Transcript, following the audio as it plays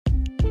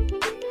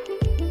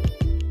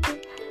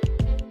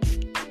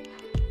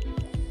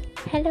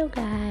Hello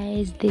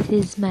guys, this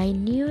is my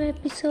new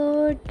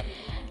episode.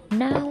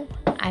 Now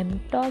I'm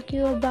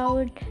talking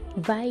about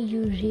why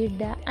you read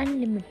the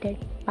Unlimited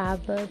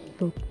Power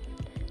book.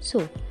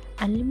 So,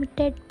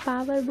 Unlimited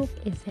Power book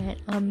is an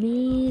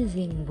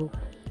amazing book.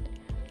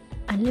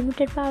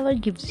 Unlimited power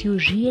gives you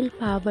real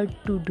power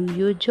to do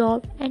your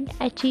job and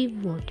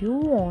achieve what you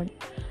want.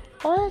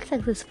 All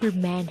successful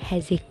man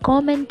has a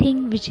common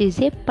thing which is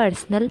a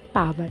personal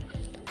power.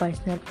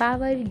 Personal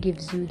power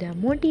gives you the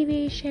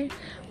motivation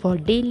for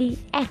daily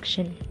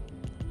action.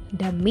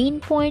 The main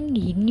point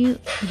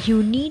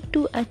you need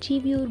to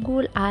achieve your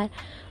goal are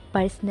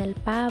personal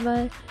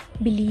power,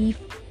 belief,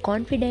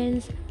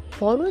 confidence,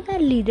 follow the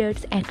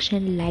leader's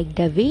action like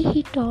the way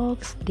he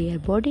talks, their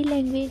body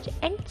language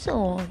and so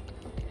on.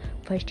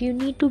 First, you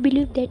need to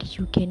believe that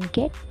you can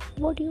get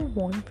what you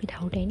want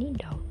without any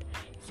doubt.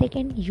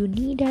 Second, you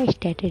need a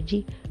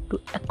strategy to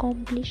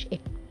accomplish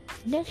it.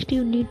 Next,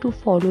 you need to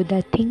follow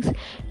the things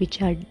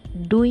which are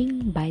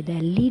doing by the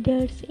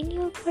leaders in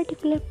your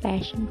particular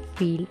passion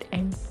field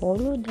and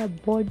follow the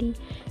body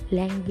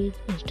language,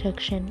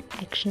 instruction,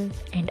 actions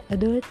and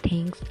other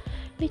things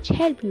which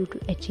help you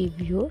to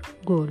achieve your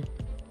goal.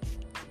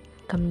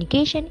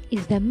 Communication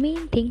is the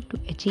main thing to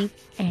achieve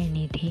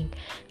anything.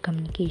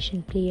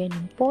 Communication play an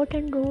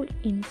important role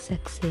in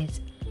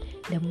success.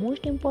 The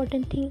most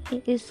important thing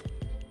is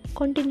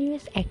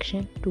continuous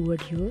action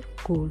toward your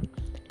goal.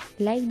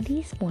 Like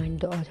this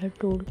point, the author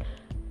told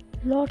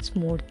lots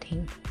more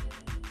things.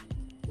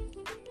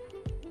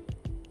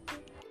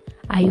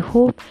 I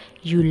hope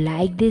you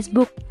like this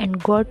book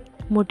and got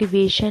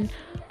motivation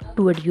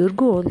toward your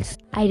goals.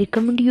 I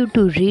recommend you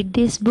to read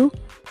this book.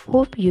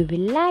 Hope you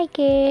will like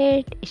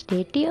it.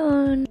 Stay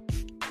tuned.